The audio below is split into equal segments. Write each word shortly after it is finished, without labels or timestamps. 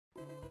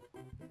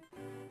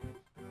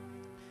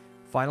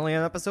Finally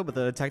an episode with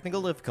a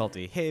technical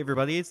difficulty. Hey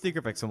everybody, it's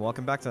TheCrifix and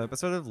welcome back to an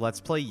episode of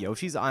Let's Play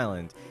Yoshi's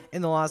Island.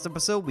 In the last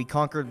episode, we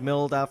conquered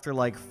Mild after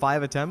like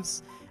 5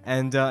 attempts,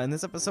 and in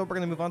this episode we're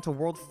going to move on to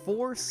World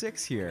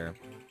 4-6 here.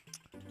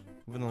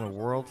 Moving on to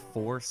World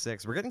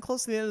 4-6. We're getting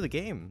close to the end of the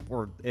game,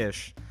 or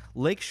ish.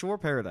 Lakeshore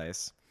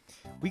Paradise.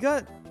 We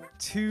got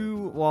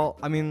two, well,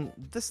 I mean,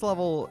 this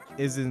level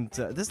isn't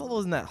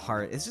that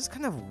hard. It's just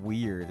kind of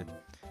weird.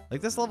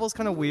 Like, this level is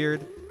kind of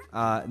weird.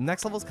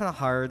 Next level is kind of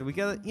hard. We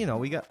got,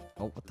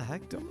 oh, what the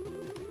heck?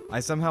 I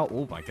somehow,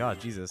 oh my god,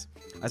 Jesus.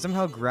 I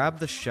somehow grabbed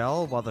the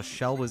shell while the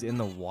shell was in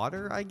the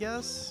water, I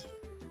guess?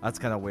 That's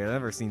kind of weird. I've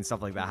never seen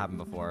stuff like that happen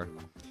before.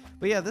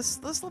 But yeah,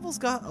 this level's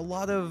got a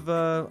lot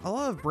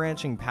of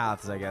branching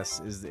paths, I guess,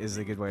 is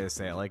a good way to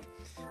say it. Like,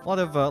 a lot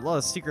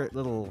of secret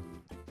little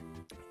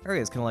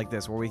areas kind of like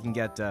this where we can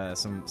get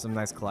some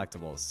nice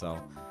collectibles.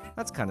 So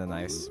that's kind of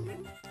nice.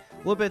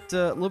 A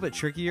little bit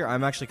trickier.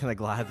 I'm actually kind of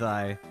glad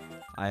that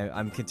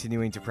I'm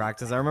continuing to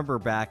practice. I remember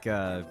back,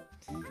 I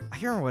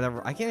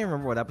can't even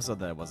remember what episode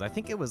that was. I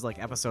think it was like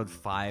episode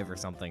 5 or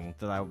something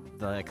that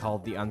I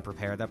called the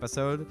unprepared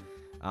episode.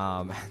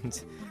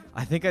 And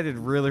I think I did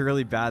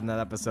really bad in that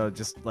episode,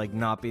 just like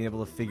not being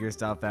able to figure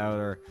stuff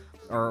out,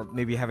 or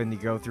maybe having to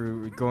go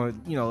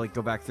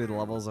back through the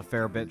levels a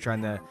fair bit,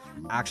 trying to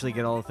actually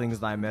get all the things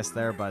that I missed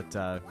there. But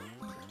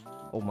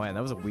oh man,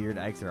 that was a weird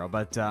egg throw.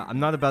 But I'm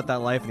not about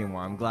that life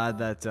anymore. I'm glad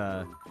that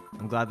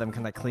I'm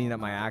kind of cleaning up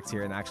my act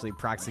here and actually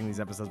practicing these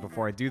episodes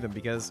before I do them,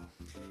 because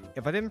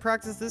if I didn't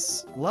practice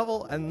this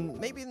level, and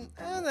maybe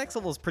the next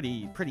level is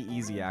pretty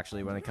easy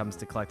actually when it comes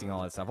to collecting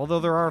all that stuff. Although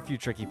there are a few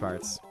tricky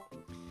parts.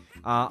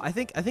 I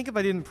think if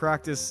I didn't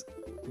practice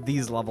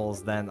these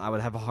levels, then I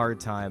would have a hard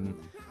time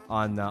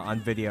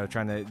on video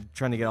trying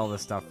to get all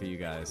this stuff for you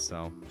guys.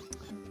 So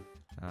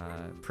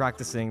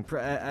practicing,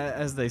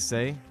 as they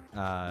say.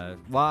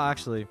 Well,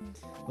 actually,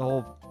 the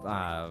whole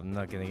I'm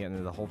not gonna get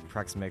into the whole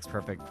practice makes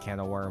perfect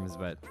can of worms,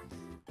 but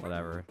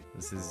whatever.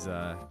 This is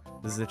a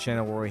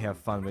channel where we have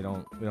fun. We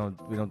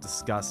don't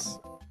discuss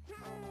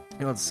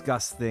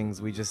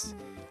things. We just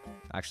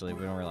I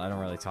don't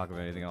really talk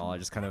about anything at all. I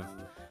just kind of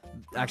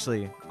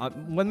actually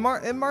when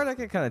Marduk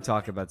I kind of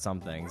talk about some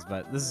things,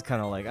 but this is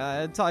kind of like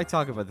I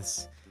talk about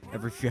this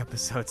every few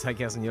episodes, I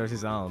guess, on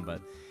Yoshi's Island.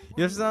 But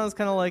Yoshi's Island is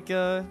kind of like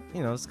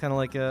it's kind of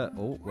like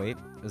oh wait,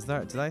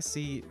 did I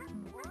see?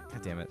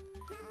 God damn it!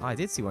 Oh, I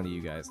did see one of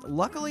you guys.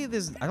 Luckily,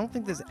 I don't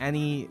think there's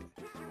any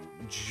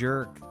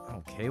jerk.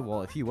 Okay,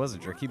 well, if he was a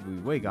jerk, he'd be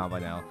way gone by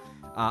now.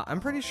 I'm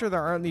pretty sure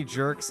there aren't any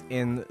jerks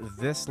in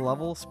this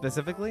level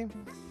specifically,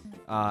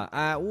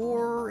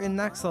 or in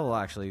next level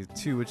actually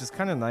too, which is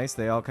kind of nice.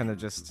 They all kind of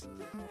just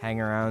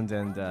hang around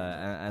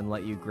and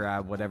let you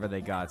grab whatever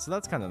they got. So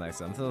that's kind of nice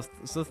of them.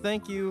 So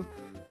thank you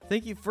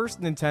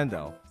first,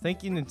 Nintendo.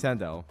 Thank you,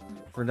 Nintendo,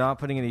 for not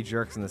putting any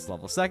jerks in this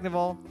level. Second of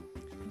all,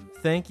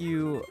 thank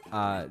you,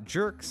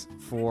 jerks,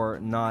 for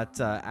not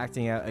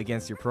acting out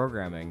against your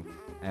programming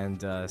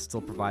and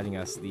still providing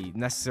us the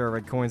necessary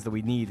red coins that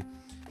we need.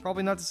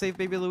 Probably not to save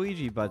Baby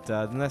Luigi, but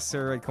the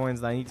necessary red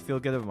coins that I need to feel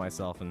good about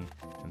myself and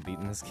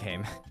beating this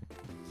game.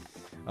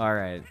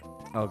 Alright.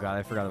 Oh god,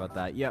 I forgot about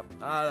that. Yep,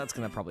 that's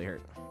gonna probably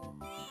hurt.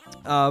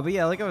 But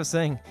yeah, like I was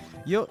saying,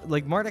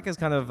 like Marduk is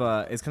kind of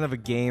a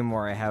game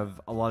where I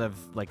have a lot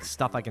of like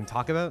stuff I can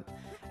talk about.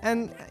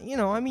 And,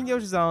 I mean,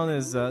 Yoshi's Island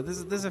is,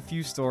 there's a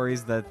few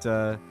stories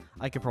that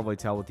I could probably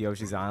tell with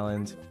Yoshi's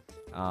Island.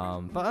 But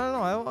I don't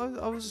know,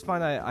 I was just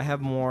find I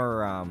have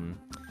more,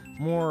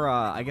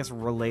 I guess,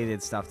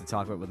 related stuff to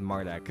talk about with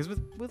Marduk. Because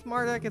with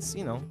Marduk, it's,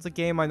 it's a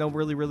game I know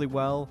really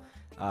well.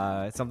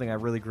 It's something I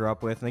really grew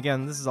up with. And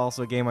again, this is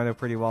also a game I know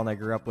pretty well and I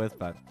grew up with,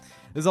 but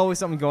there's always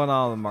something going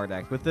on with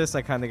Marduk. With this,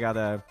 I kind of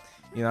gotta,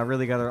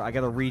 I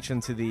gotta reach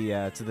into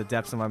the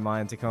depths of my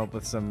mind to come up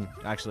with some,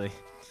 actually...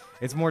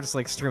 It's more just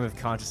like stream of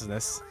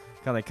consciousness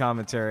kind of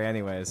commentary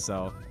anyways,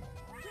 so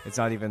it's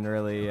not even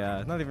really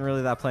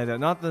that planned out.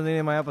 Not that any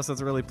of my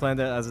episodes are really planned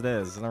out as it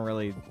is. I don't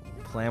really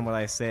plan what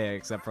I say,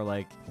 except for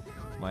like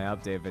my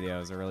update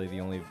videos are really the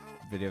only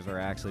videos where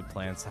I actually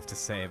plan stuff to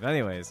say. But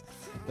anyways,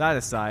 that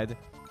aside,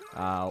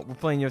 we're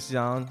playing Yoshi's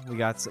Island.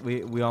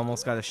 We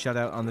almost got a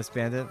shutout on this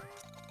bandit.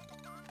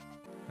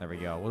 There we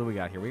go. What do we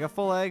got here? We got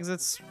full eggs.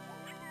 It's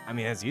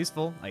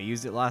useful. I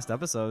used it last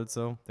episode,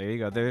 so there you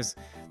go. There's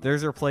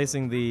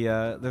replacing the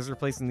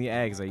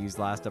eggs I used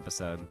last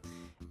episode,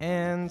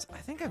 and I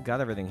think I've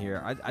got everything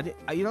here.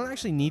 You don't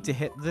actually need to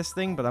hit this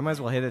thing, but I might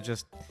as well hit it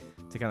just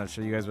to kind of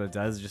show you guys what it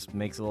does. It just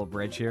makes a little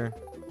bridge here.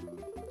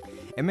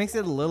 It makes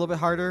it a little bit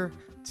harder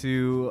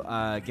to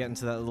get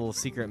into that little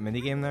secret mini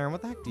game there. And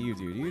what the heck do you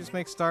do? Do you just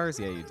make stars?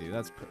 Yeah, you do.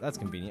 That's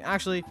convenient.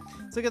 Actually,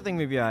 it's a good thing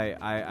maybe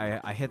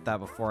I hit that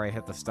before I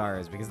hit the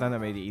stars, because then it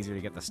made it easier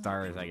to get the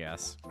stars, I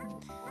guess.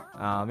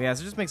 Yeah,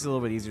 so it just makes it a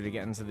little bit easier to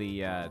get into the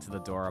to the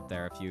door up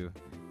there if you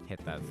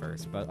hit that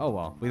first. But oh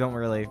well, we don't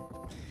really.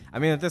 I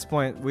mean, at this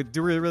point,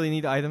 do we really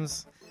need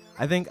items?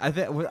 I think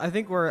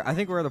we're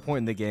at a point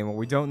in the game where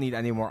we don't need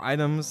any more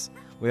items.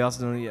 We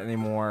also don't need any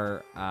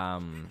more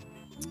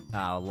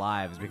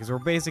lives, because we're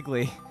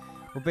basically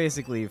we're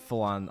basically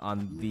full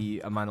on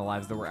the amount of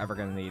lives that we're ever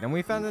gonna need. And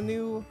we found a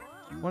new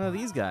one of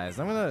these guys.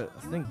 I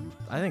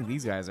think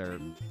these guys are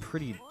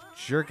pretty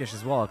jerkish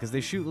as well, because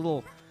they shoot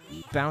little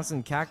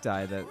bouncing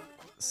cacti that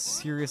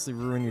seriously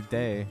ruin your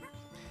day.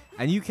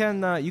 And you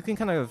can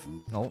kind of,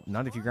 no,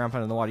 not if you ground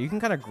pound in the water. You can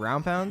kind of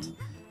ground pound,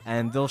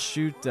 and they'll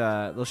shoot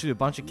a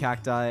bunch of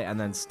cacti and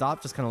then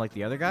stop, just kind of like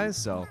the other guys.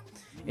 So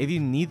if you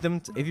need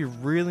them, if you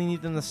really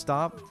need them to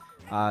stop,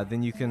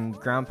 then you can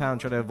ground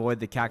pound, try to avoid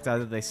the cacti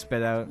that they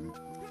spit out,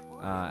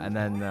 and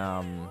then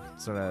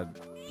sort of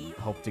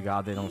hope to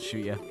God they don't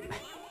shoot you.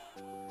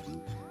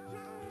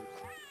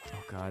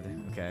 Oh God,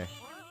 okay.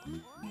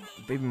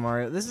 Baby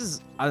Mario, this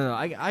is, I don't know,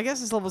 I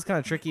guess this level's kind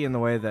of tricky in the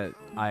way that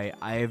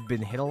I've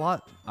been hit a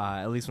lot,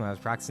 at least when I was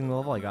practicing the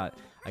level. I got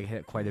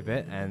hit quite a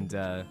bit, and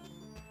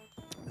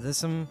there's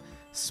some,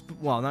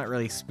 well, not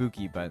really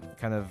spooky, but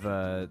kind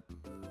of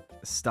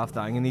stuff that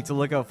I'm going to need to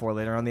look out for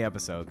later on in the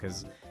episode,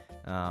 because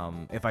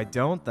if I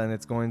don't, then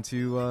it's going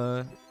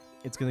to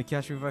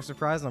catch me by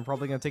surprise, and I'm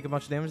probably going to take a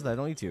bunch of damage that I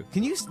don't need to.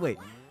 Can you, wait,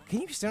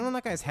 can you stand on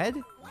that guy's head?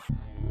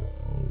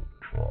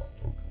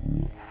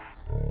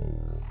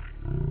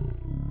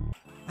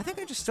 I think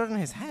I just stood on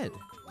his head.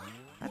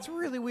 That's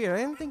really weird.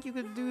 I didn't think you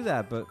could do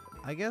that, but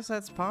I guess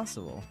that's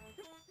possible.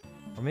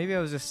 Or maybe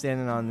I was just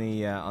standing on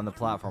the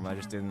platform. I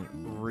just didn't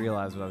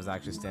realize what I was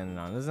actually standing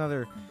on. There's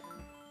another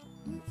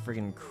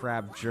friggin'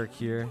 crab jerk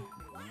here.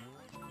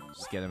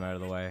 Just get him out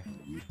of the way.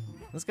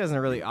 This guy's in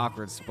a really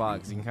awkward spot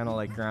because you can kind of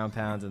like ground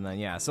pound and then,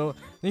 yeah. So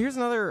here's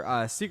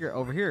another secret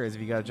over here is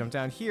if you gotta jump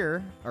down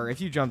here, or if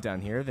you jump down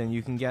here, then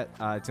you can get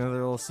to another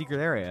little secret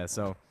area.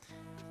 So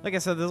like I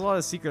said, there's a lot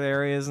of secret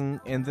areas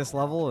in this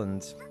level,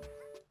 and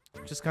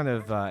just kind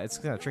of it's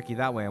kind of tricky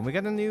that way. And we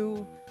got a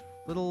new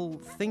little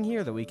thing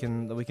here that we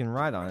can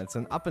ride on. It's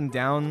an up and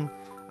down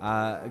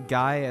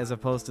guy as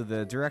opposed to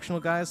the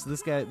directional guys. So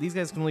these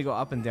guys can only go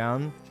up and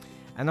down,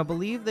 and I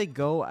believe they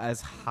go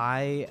as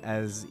high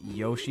as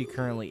Yoshi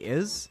currently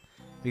is.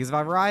 Because if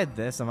I ride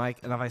this and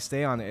if I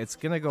stay on it, it's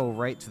gonna go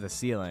right to the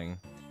ceiling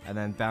and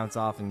then bounce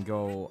off and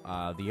go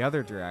the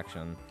other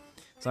direction.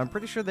 So I'm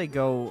pretty sure they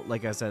go,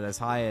 like I said, as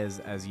high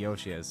as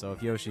Yoshi is. So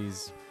if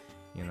Yoshi's,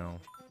 you know,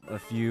 a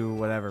few,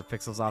 whatever,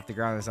 pixels off the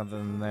ground or something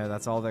in there,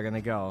 that's all they're going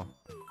to go.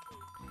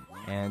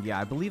 And yeah,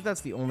 I believe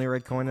that's the only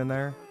red coin in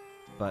there.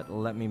 But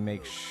let me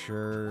make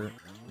sure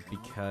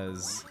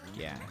because,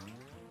 yeah.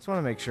 Just want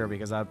to make sure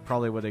because I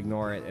probably would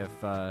ignore it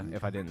if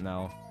I didn't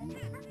know.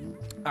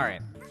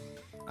 Alright.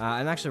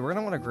 And actually, we're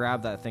going to want to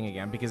grab that thing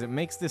again because it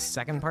makes this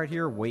second part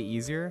here way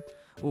easier.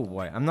 Oh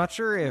boy, I'm not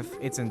sure if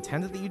it's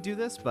intended that you do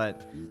this,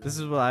 but this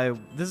is what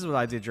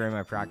I did during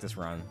my practice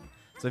run.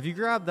 So if you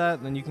grab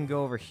that, then you can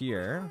go over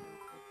here,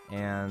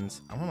 and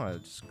I want to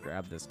just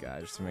grab this guy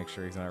just to make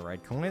sure he's not a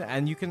red coin,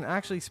 and you can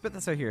actually spit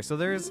this out here. So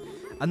there's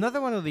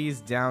another one of these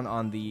down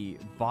on the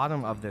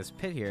bottom of this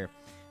pit here,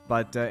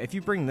 but if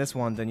you bring this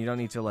one, then you don't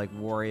need to like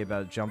worry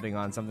about jumping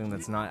on something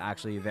that's not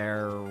actually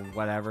there or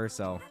whatever.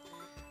 So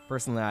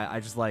personally, I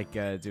just like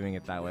doing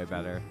it that way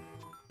better.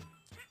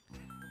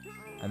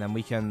 And then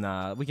we can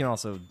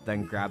also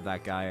then grab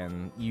that guy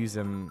and use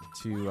him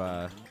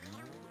to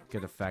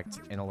good effect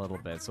in a little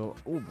bit. So,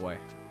 oh boy,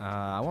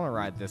 I want to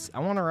ride this. I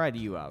want to ride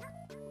you up.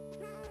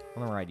 I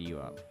want to ride you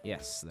up.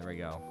 Yes, there we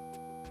go.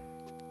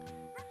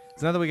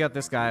 So now that we got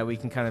this guy, we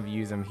can kind of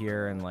use him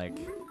here and like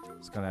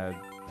just gonna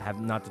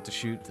have not to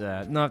shoot,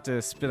 not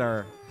to spit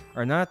our,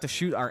 or not to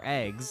shoot our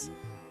eggs.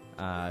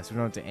 So we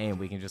don't have to aim.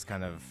 We can just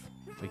kind of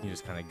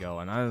go.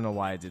 And I don't know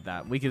why I did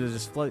that. We could have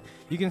just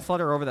you can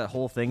flutter over that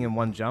whole thing in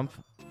one jump.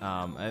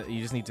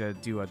 You just need to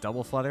do a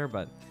double flutter,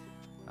 but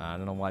I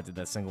don't know why I did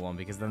that single one,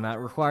 because then that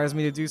requires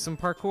me to do some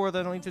parkour that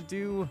I don't need to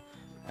do,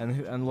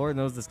 and Lord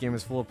knows this game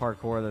is full of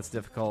parkour that's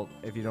difficult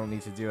if you don't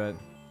need to do it.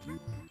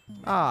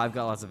 Ah, I've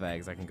got lots of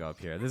eggs. I can go up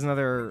here. There's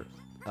another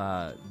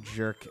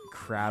jerk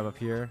crab up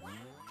here,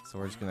 so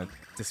we're just gonna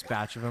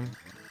dispatch of him.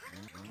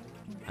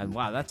 And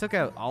wow, that took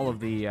out all of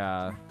the.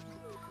 I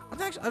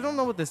don't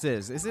know what this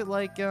is. Is it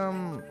like I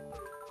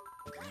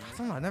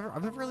don't know.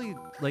 I've never really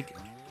like.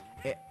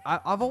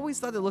 I've always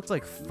thought it looked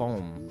like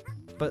foam,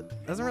 but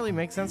it doesn't really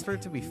make sense for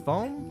it to be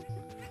foam.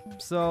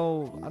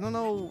 So I don't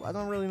know. I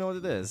don't really know what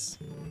it is.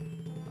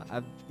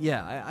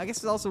 Yeah, I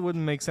guess it also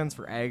wouldn't make sense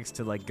for eggs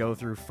to like go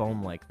through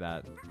foam like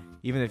that,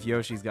 even if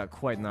Yoshi's got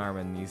quite an arm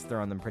and he's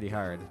throwing them pretty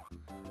hard.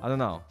 I don't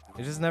know.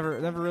 It just never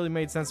really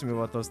made sense to me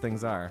what those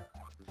things are.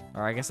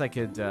 Or I guess I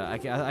could. I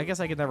guess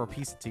I could never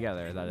piece it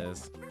together. That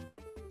is.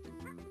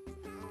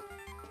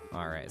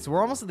 All right, so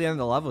we're almost at the end of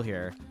the level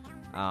here,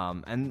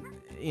 and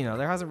you know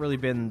there hasn't really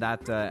been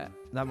that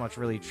much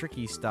really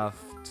tricky stuff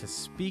to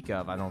speak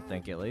of. I don't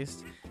think, at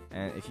least.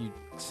 And if you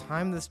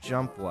time this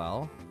jump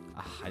well,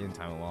 I didn't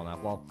time it well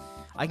enough. Well,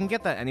 I can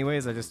get that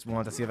anyways. I just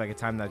wanted to see if I could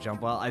time that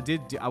jump well.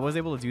 I was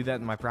able to do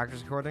that in my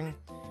practice recording,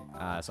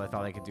 so I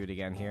thought I could do it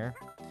again here.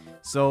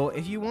 So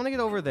if you want to get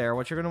over there,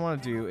 what you're going to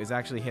want to do is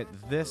actually hit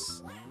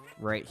this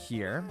right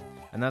here,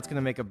 and that's going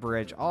to make a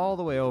bridge all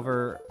the way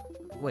over.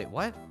 Wait,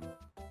 what?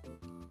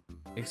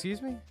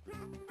 Excuse me?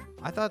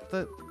 I thought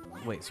that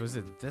Wait, so is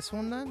it this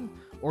one then?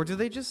 Or do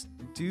they just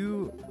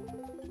do...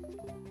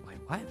 Wait,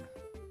 what?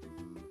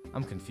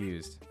 I'm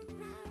confused.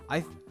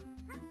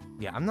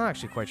 Yeah, I'm not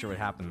actually quite sure what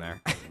happened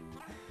there.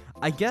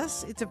 I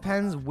guess it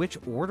depends which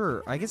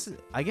order. I guess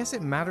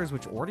it matters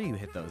which order you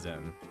hit those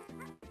in.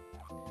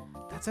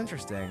 That's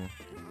interesting.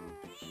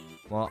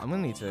 Well, I'm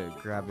gonna need to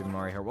grab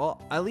Imari here.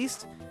 Well, at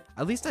least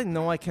I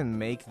know I can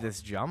make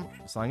this jump.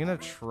 So I'm gonna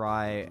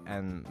try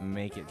and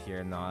make it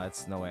here. No,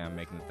 that's no way I'm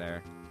making it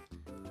there.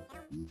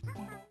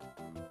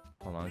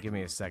 Hold on, give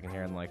me a second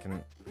here and like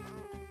can...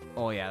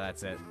 Oh yeah,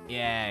 that's it.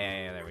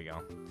 Yeah, there we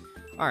go.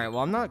 All right, well,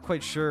 I'm not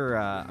quite sure.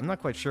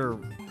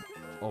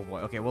 Oh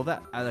boy. Okay, well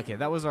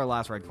that was our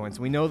last red coin.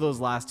 So we know those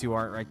last two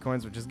aren't red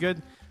coins, which is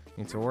good.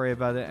 Need to worry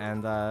about it.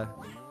 And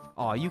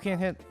oh, you can't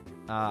hit.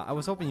 I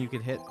was hoping you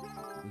could hit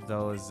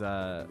those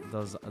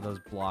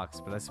blocks,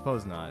 but I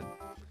suppose not.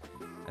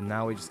 And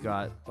now we just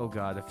got, oh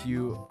god, a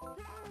few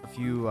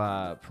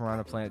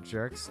piranha plant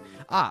jerks.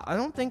 I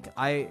don't think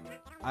I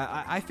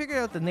figured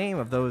out the name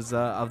of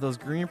those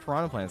green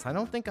piranha plants. I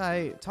don't think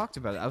I talked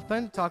about it. I was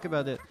planning to talk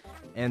about it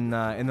in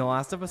the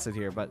last episode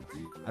here, but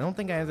I don't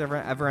think I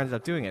ever ended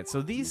up doing it.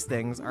 So these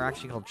things are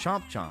actually called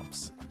chomp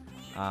chomps.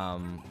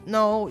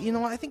 No, you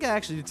know what? I think I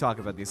actually did talk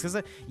about these because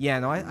I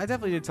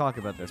definitely did talk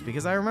about this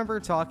because I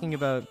remember talking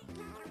about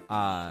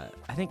I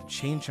think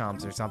chain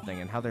chomps or something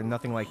and how they're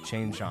nothing like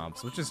chain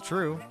chomps, which is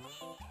true.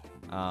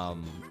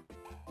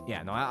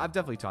 Yeah, no, I've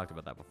definitely talked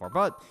about that before,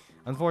 but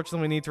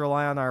unfortunately we need to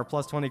rely on our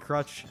plus 20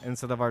 crutch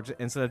instead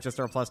of just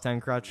our plus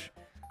 10 crutch.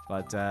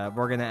 But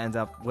we're gonna end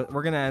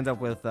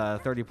up with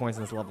 30 points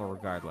in this level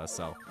regardless.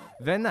 So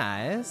very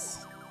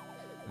nice,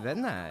 very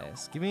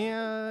nice. Give me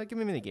a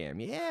mini game.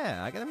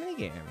 Yeah, I got a mini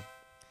game.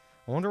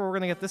 I wonder what we're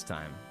gonna get this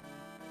time.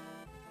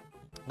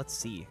 Let's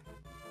see.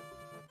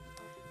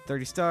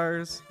 30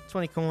 stars,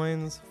 20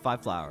 coins,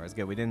 5 flowers.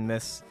 Good, we didn't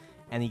miss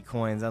any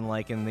coins,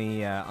 unlike in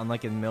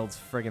Mild's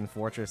friggin'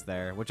 fortress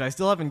there, which I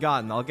still haven't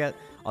gotten. I'll get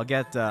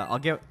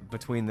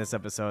between this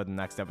episode and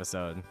next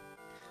episode.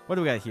 What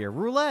do we got here?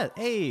 Roulette.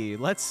 Hey,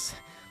 let's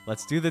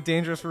do the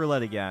dangerous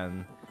roulette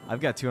again.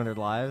 I've got 200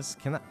 lives.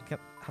 How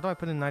do I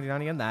put in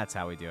 99 again? That's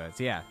how we do it.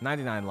 So yeah,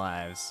 99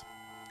 lives.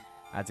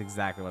 That's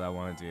exactly what I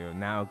want to do.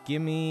 Now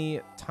give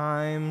me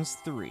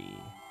 ×3.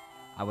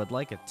 I would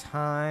like a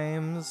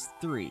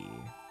 ×3.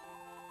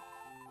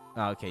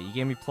 Okay, you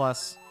gave me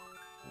 +1.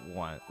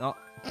 Oh, all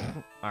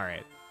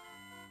right.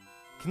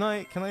 Can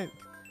I?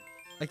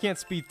 I can't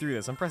speed through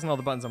this. I'm pressing all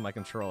the buttons on my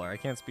controller. I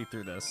can't speed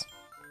through this.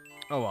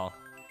 Oh well.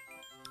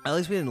 At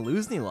least we didn't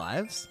lose any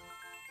lives.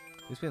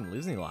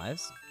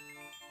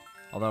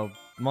 Although,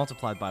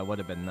 multiplied by would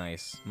have been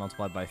nice.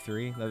 Multiplied by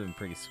 3, that would have been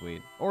pretty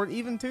sweet. Or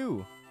even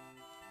 2.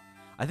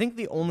 I think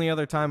the only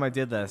other time I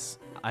did this,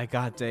 I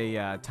got a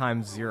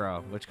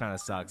 ×0, which kind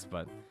of sucks,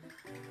 but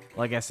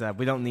like I said,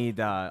 we don't need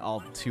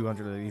all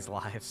 200 of these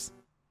lives.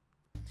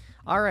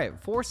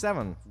 Alright,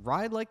 4-7.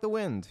 Ride like the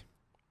wind.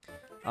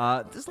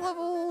 This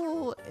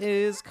level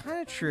is kind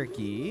of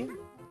tricky.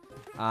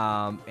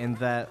 In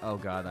that, oh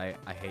god, I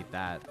hate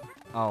that.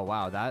 Oh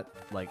wow, that,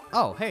 like,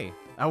 oh hey,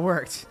 that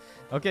worked.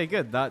 Okay,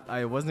 good. That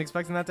I wasn't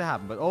expecting that to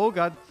happen, but oh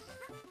god.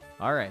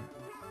 All right.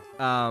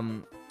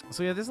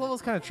 So yeah, this level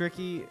is kind of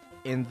tricky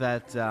in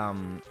that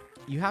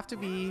you have to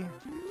be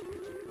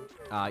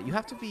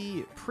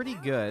pretty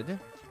good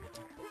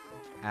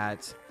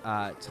at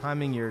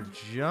timing your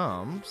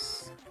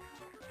jumps.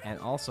 And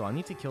also, I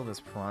need to kill this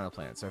piranha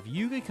plant. So if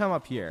you could come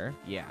up here,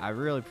 yeah, I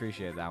really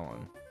appreciate that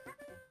one.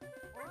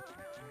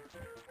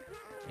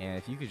 And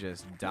if you could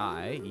just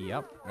die,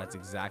 yep, that's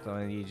exactly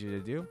what I need you to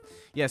do.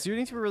 Yeah, so you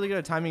need to be really good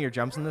at timing your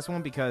jumps in this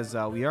one because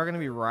we are going to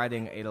be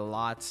riding a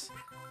lot,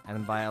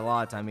 and by a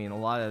lot, I mean a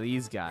lot of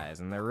these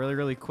guys, and they're really,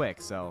 really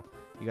quick, so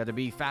you got to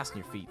be fast on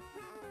your feet.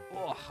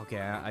 Oh,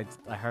 okay,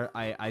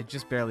 I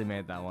just barely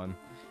made that one.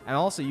 And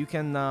also, you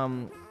can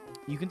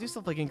do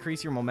stuff like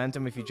increase your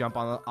momentum if you jump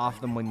off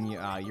them when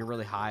you're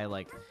really high.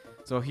 Like,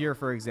 so here,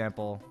 for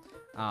example,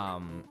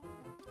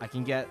 I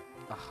can get.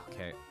 Oh,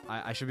 okay,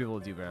 I should be able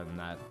to do better than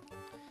that.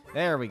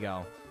 There we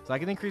go. So I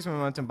can increase my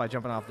momentum by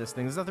jumping off this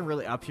thing. There's nothing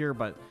really up here,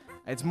 but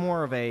it's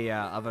more of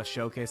a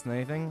showcase than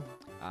anything.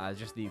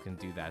 Just that you can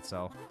do that.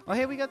 So, oh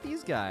hey, we got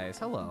these guys.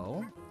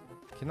 Hello.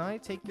 Can I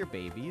take your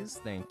babies?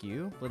 Thank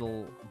you.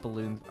 Little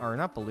balloon, or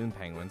not balloon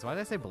penguins. Why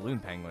did I say balloon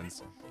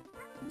penguins?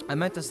 I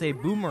meant to say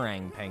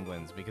boomerang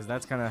penguins because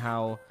that's kind of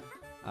how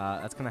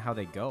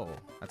they go.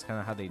 That's kind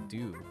of how they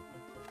do.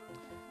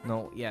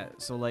 No, yeah.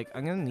 So like,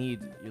 I'm gonna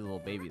need your little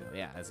baby though.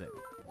 Yeah, that's it.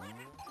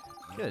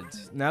 Good.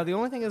 Now the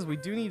only thing is we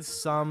do need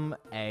some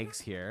eggs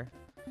here.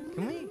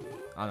 Can we?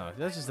 Oh no,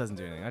 that just doesn't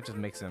do anything. That just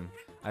makes him.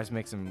 I just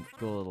makes him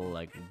go a little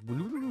like. We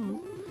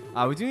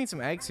do need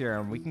some eggs here,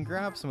 and we can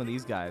grab some of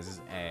these guys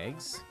as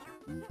eggs.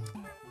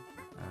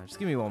 Just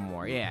give me one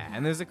more. Yeah,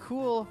 and there's a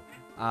cool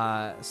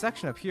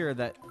section up here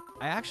that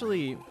I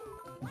actually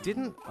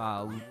didn't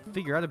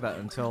figure out about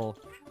until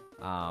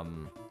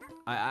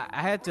I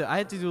had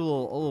to do a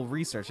little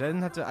research. I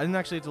didn't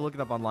actually have to look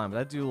it up online, but I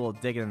had to do a little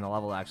digging in the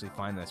level to actually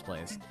find this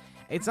place.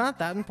 It's not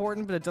that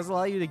important, but it does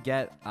allow you to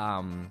get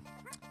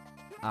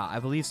I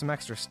believe, some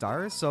extra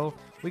stars. So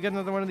we get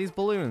another one of these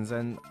balloons,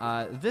 and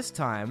this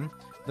time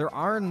there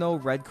are no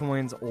red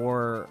coins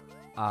or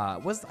I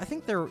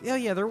think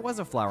there was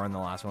a flower in the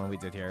last one we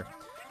did here.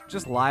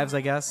 Just lives,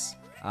 I guess.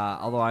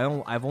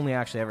 Although I've only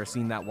actually ever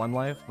seen that one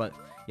life, but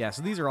yeah.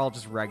 So these are all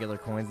just regular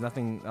coins.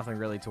 Nothing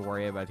really to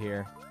worry about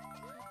here.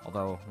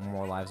 Although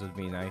more lives would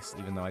be nice,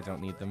 even though I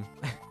don't need them.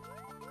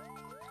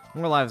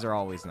 More lives are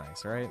always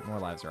nice, right? More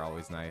lives are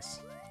always nice.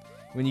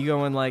 When you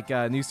go in like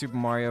New Super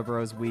Mario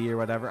Bros. Wii or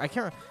whatever, I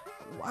don't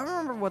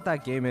remember what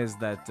that game is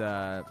that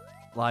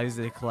allows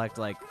you to collect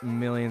like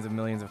millions and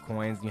millions of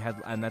coins,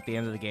 and at the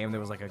end of the game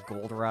there was like a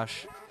gold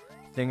rush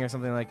thing or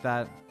something like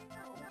that.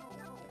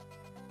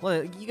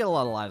 Well, you get a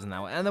lot of lives in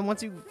that one, and then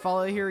once you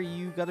follow here,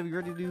 you gotta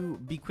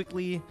be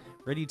quickly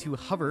ready to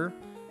hover,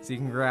 so you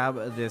can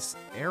grab this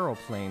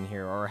aeroplane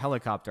here, or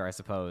helicopter, I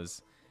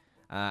suppose.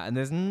 And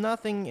there's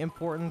nothing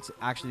important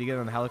actually to get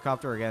on the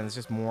helicopter. Again, it's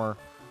just more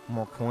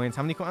coins.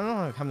 I don't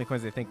know how many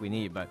coins they think we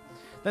need, but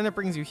then it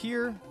brings you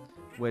here,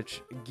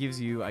 which gives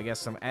you, I guess,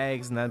 some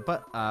eggs, and then,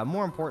 but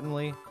more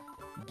importantly,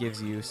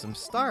 gives you some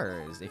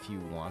stars if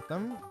you want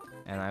them.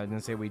 And I was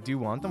gonna say we do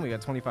want them. We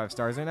got 25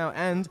 stars right now,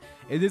 and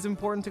it is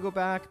important to go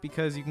back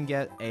because you can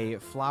get a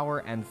flower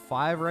and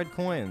 5 red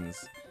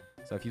coins.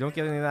 So if you don't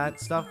get any of that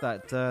stuff,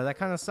 that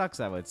kind of sucks,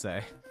 I would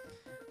say.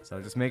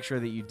 So just make sure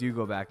that you do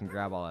go back and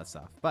grab all that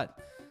stuff. But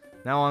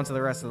now on to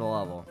the rest of the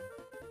level.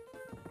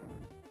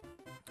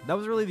 That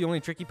was really the only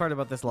tricky part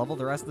about this level.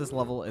 The rest of this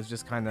level is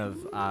just kind of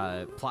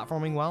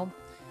platforming well.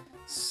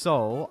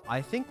 So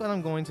I think what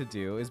I'm going to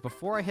do is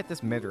before I hit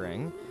this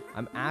mid-ring,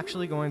 I'm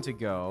actually going to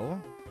go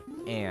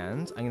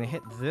and I'm going to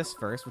hit this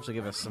first, which will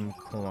give us some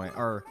coin,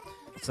 or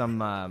some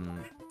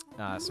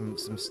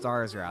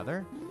stars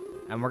rather.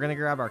 And we're going to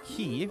grab our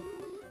key.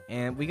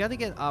 And we got to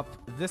get up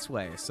this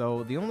way,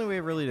 so the only way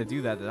really to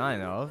do that I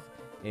know of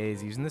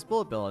is using this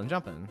bullet bill and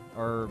jumping.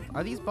 Or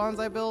are these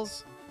bonsai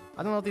bills?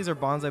 I don't know if these are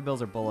bonsai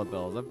bills or bullet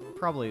bills. They're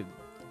probably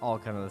all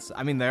kind of the same.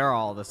 I mean, they're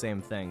all the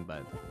same thing,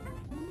 but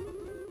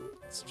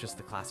it's just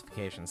the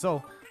classification.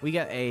 So we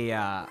get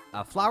a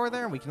flower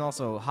there, and we can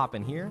also hop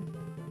in here.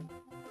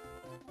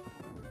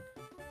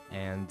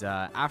 And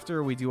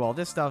after we do all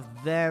this stuff,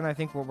 then I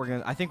think we're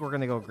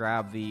gonna go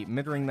grab the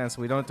mid ring then,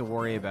 so we don't have to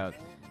worry about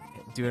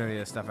doing any of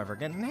this stuff ever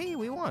again. And hey,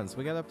 we won, so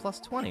we got a plus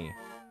 20.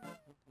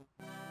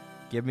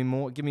 Give me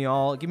more. Give me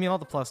all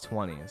the plus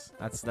 20s.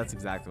 That's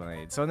exactly what I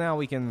need. So now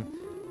we can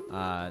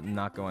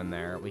not go in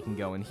there. We can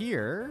go in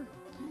here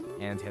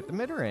and hit the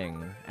mid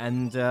ring.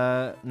 And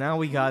now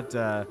we got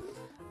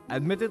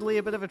admittedly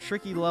a bit of a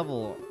tricky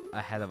level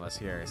ahead of us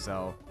here.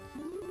 So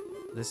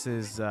this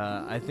is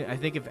I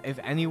think if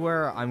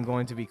anywhere I'm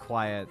going to be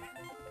quiet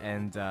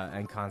and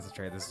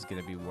concentrate, this is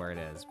going to be where it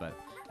is. But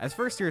as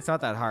first here, it's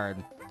not that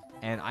hard.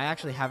 And I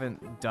actually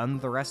haven't done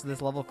the rest of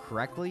this level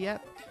correctly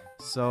yet,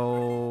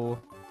 so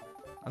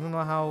I don't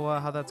know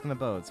how that's gonna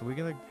bode. So we're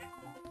gonna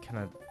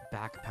kind of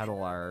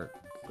backpedal our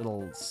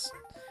little,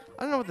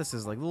 I don't know what this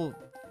is, like little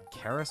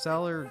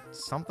carousel or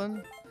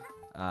something,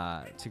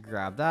 to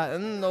grab that.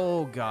 And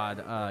oh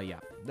god,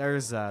 yeah,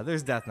 there's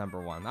death number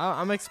 1.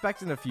 I'm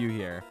expecting a few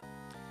here.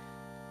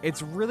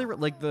 It's really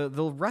like the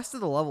rest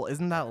of the level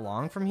isn't that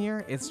long from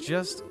here. It's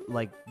just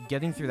like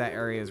getting through that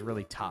area is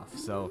really tough.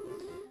 So.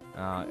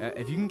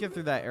 If you can get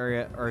through that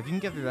area, or if you can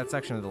get through that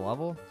section of the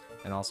level,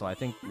 and also I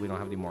think we don't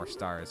have any more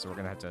stars, so we're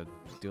gonna have to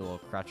do a little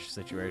crutch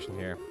situation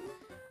here.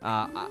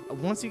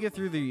 Once you get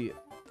through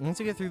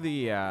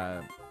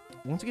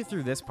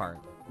this part,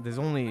 there's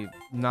only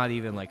not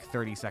even like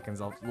 30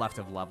 seconds left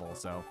of level,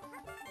 so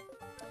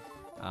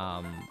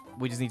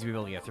we just need to be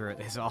able to get through it.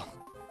 Is all.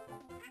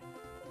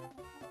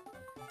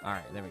 All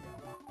right, there we go.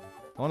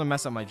 I want to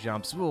mess up my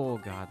jumps. Oh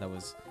god, that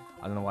was.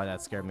 I don't know why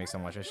that scared me so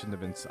much. I shouldn't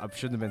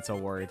have been so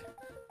worried.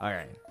 All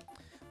right.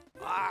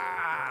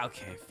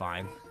 Okay,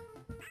 fine.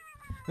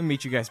 I'll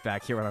meet you guys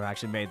back here when I've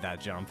actually made that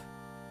jump.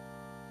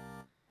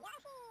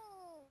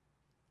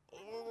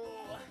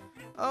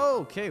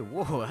 Okay,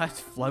 whoa, that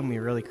flung me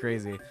really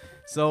crazy.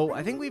 So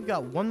I think we've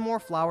got one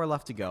more flower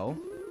left to go,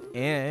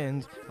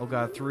 and oh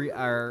god, 3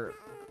 are.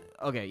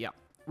 Okay, yeah,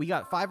 we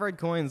got 5 red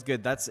coins.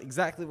 Good, that's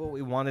exactly what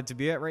we wanted to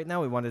be at right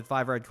now. We wanted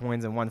 5 red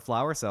coins and 1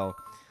 flower. So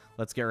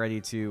let's get ready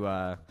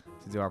to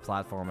do our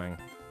platforming.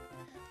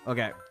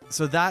 Okay,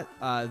 so that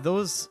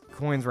those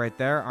coins right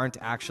there aren't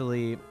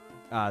actually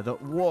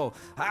whoa,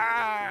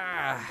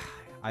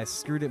 I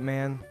screwed it,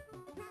 man.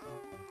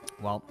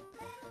 Well,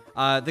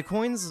 the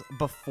coins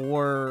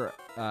before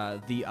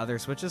the other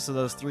switches, so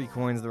those 3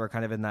 coins that were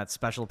kind of in that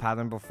special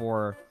pattern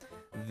before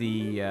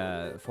the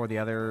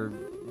other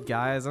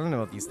guys. I don't know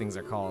what these things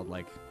are called,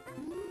 like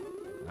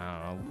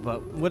I don't know,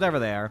 but whatever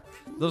they are,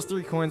 those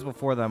 3 coins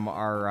before them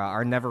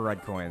are never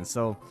red coins.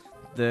 So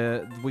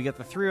we get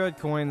the 3 red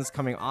coins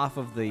coming off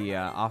of the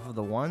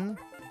 1,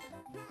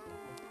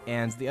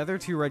 and the other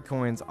 2 red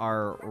coins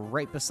are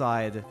right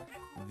beside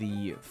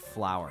the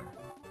flower.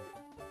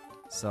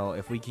 So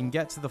if we can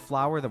get to the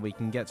flower, then we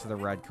can get to the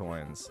red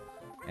coins.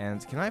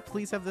 And can I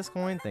please have this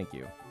coin? Thank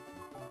you.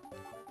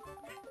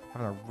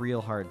 Having a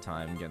real hard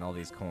time getting all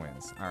these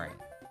coins. All right.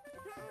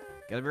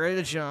 Gotta be ready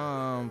to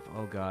jump.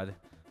 Oh, God.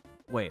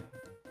 Wait.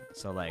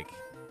 So, like,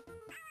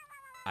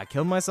 I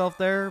killed myself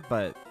there,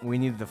 but we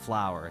needed the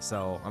flower,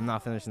 so I'm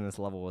not finishing this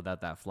level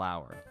without that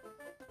flower.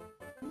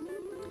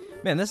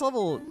 Man, this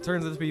level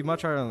turns out to be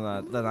much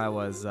harder than I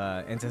was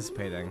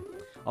anticipating.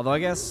 Although I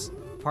guess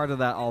part of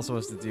that also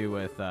has to do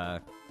with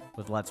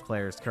Let's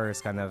Player's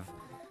Curse, kind of,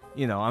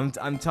 you know,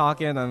 I'm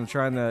talking, I'm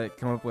trying to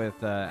come up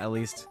with at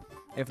least,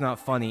 if not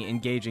funny,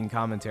 engaging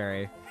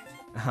commentary.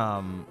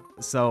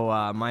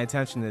 So my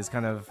attention is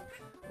kind of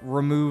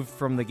removed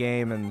from the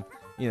game, and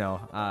you know,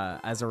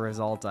 as a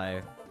result,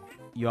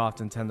 you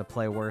often tend to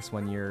play worse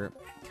when you're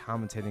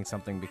commentating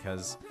something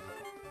because,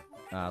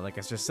 like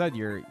I just said,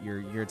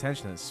 your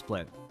attention is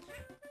split.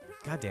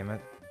 God damn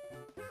it!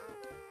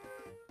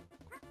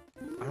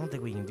 I don't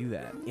think we can do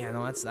that. Yeah,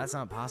 no, that's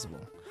not possible.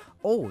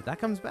 Oh, that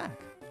comes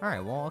back. All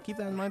right, well, I'll keep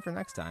that in mind for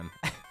next time.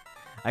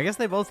 I guess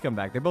they both come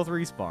back. They both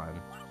respawn.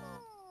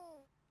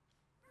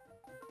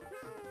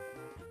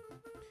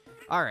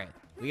 All right,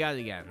 we got it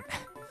again.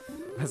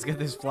 Let's get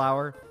this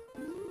flower.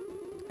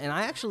 And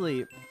I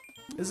actually,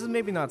 this is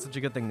maybe not such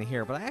a good thing to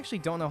hear, but I actually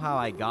don't know how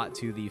I got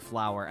to the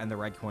flower and the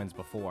red coins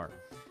before,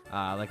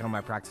 like on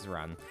my practice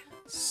run.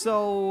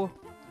 So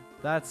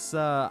that's,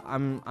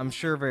 I'm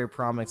sure very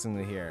promising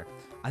to hear.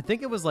 I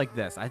think it was like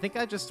this. I think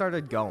I just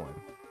started going,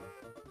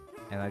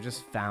 and I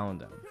just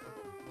found him.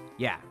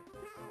 Yeah,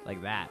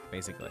 like that,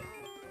 basically.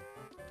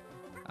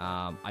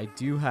 I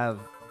do have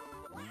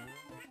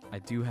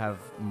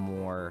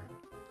more.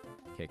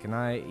 Okay, can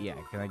I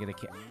get a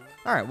key?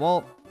 All right,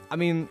 well, I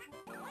mean,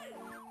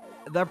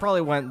 that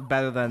probably went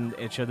better than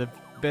it should have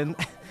been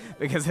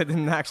because it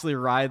didn't actually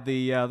ride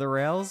the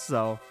rails.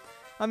 So,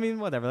 I mean,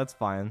 whatever, that's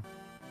fine.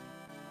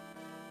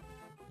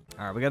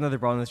 All right, we got another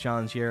bonus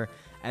challenge here,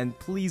 and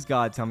please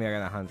God, tell me I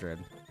got 100.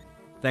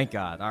 Thank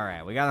God. All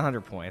right, we got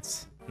 100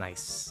 points.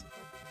 Nice.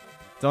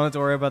 Don't have to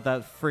worry about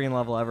that freaking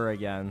level ever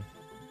again.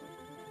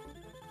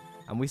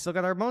 And we still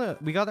got our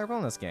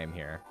bonus game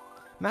here.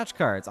 Match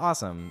cards,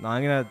 awesome. Now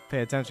I'm gonna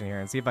pay attention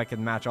here and see if I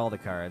can match all the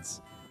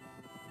cards.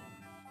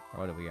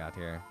 What do we got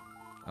here?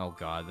 Oh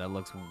God, that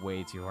looks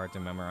way too hard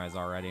to memorize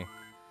already.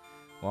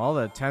 Well,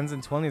 the 10s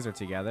and 20s are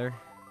together.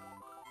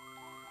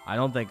 I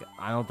don't think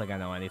I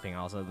know anything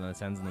else other than the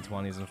 10s and the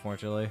 20s,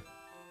 unfortunately.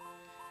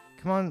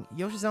 Come on,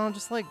 Yoshi's Island,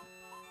 just like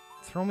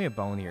throw me a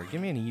bone here.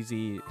 Give me an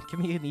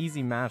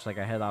easy match like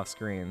I had off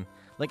screen.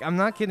 Like, I'm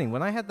not kidding.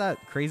 When I had that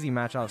crazy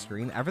match off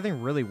screen,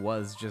 everything really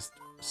was just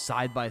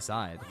side by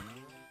side.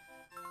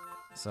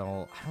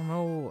 So, I don't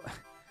know.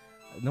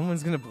 No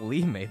one's gonna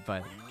believe me,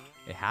 but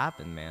it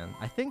happened, man.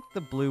 I think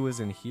the blue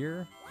is in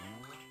here.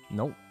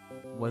 Nope.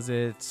 Was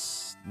it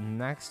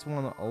next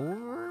one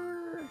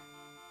over?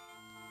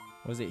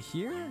 Was it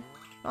here?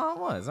 Oh, it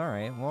was. All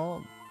right.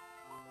 Well,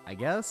 I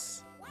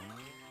guess.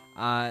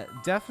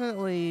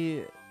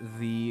 Definitely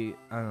the,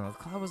 I don't know, the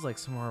cloud was like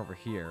somewhere over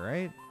here,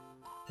 right?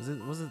 Was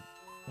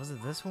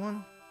it this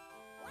one?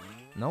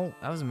 No,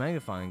 that was a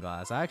magnifying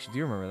glass. I actually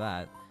do remember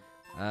that.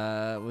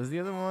 Was the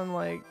other one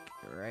like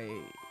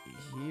right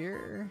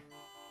here?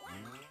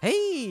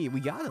 Hey, we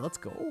got it. Let's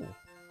go.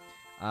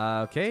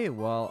 Okay,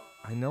 well,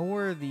 I know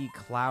where the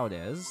cloud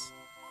is,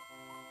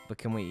 but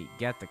can we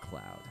get the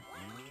cloud?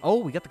 Oh,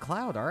 we got the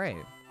cloud. All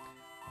right.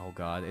 Oh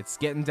God, it's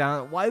getting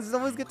down. Why does it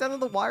always get down to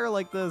the wire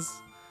like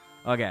this?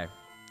 Okay.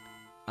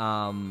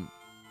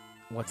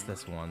 What's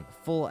this one?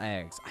 Full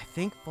eggs. I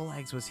think full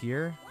eggs was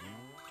here.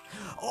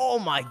 Oh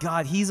my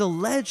God, he's a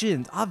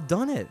legend. I've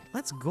done it.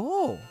 Let's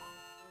go.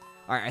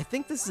 All right, I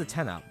think this is a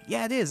 10 up.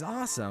 Yeah, it is.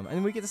 Awesome.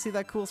 And we get to see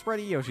that cool sprite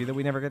Yoshi that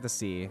we never get to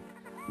see.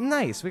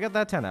 Nice. We got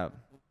that 10 up.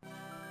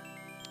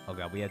 Oh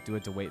God, we had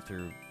to wait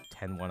through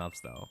 10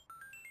 1-ups though.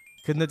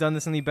 Couldn't have done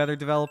this any better,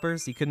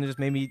 developers. You couldn't have just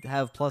made me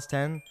have plus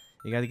 10.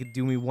 You got to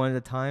do me one at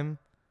a time.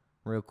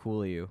 Real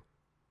cool of you.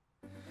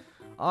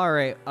 All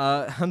right.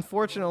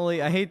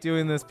 Unfortunately, I hate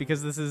doing this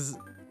because this is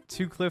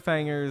 2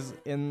 cliffhangers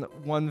in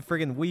one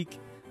friggin' week.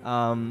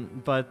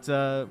 But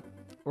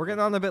we're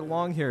getting on a bit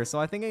long here, so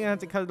I think I'm gonna have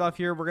to cut it off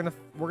here. We're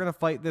gonna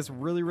fight this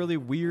really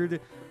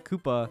weird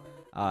Koopa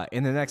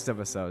in the next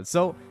episode.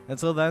 So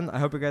until then, I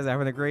hope you guys are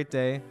having a great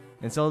day.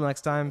 Until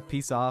next time,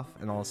 peace off,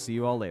 and I'll see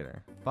you all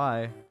later.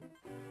 Bye.